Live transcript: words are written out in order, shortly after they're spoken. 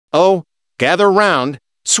Oh, gather round,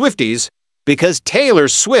 Swifties, because Taylor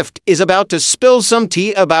Swift is about to spill some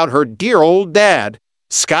tea about her dear old dad,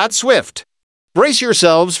 Scott Swift. Brace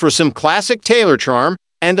yourselves for some classic Taylor charm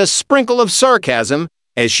and a sprinkle of sarcasm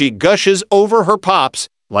as she gushes over her pops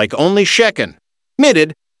like only Shekin.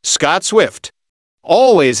 Admitted, Scott Swift.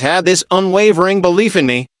 Always had this unwavering belief in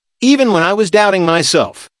me, even when I was doubting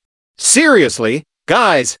myself. Seriously,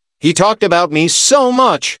 guys, he talked about me so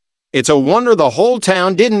much. It's a wonder the whole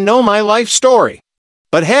town didn't know my life story.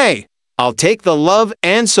 But hey, I'll take the love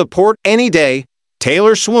and support any day.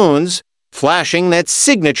 Taylor swoons, flashing that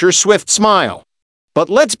signature Swift smile. But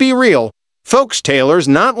let's be real, folks, Taylor's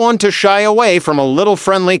not one to shy away from a little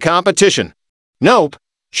friendly competition. Nope,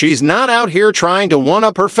 she's not out here trying to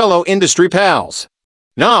one-up her fellow industry pals.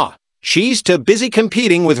 Nah, she's too busy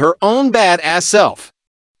competing with her own badass self.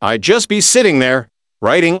 I'd just be sitting there,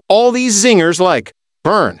 writing all these zingers like,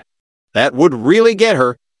 burn. That would really get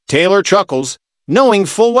her, Taylor chuckles, knowing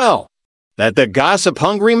full well that the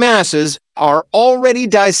gossip-hungry masses are already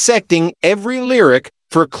dissecting every lyric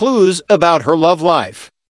for clues about her love life.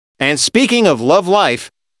 And speaking of love life,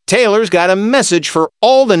 Taylor's got a message for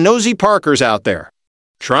all the nosy Parkers out there.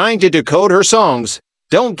 Trying to decode her songs,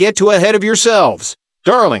 don't get too ahead of yourselves,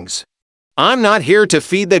 darlings. I'm not here to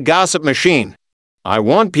feed the gossip machine. I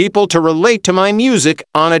want people to relate to my music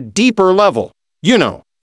on a deeper level, you know.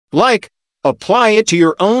 Like, apply it to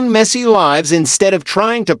your own messy lives instead of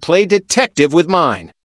trying to play detective with mine.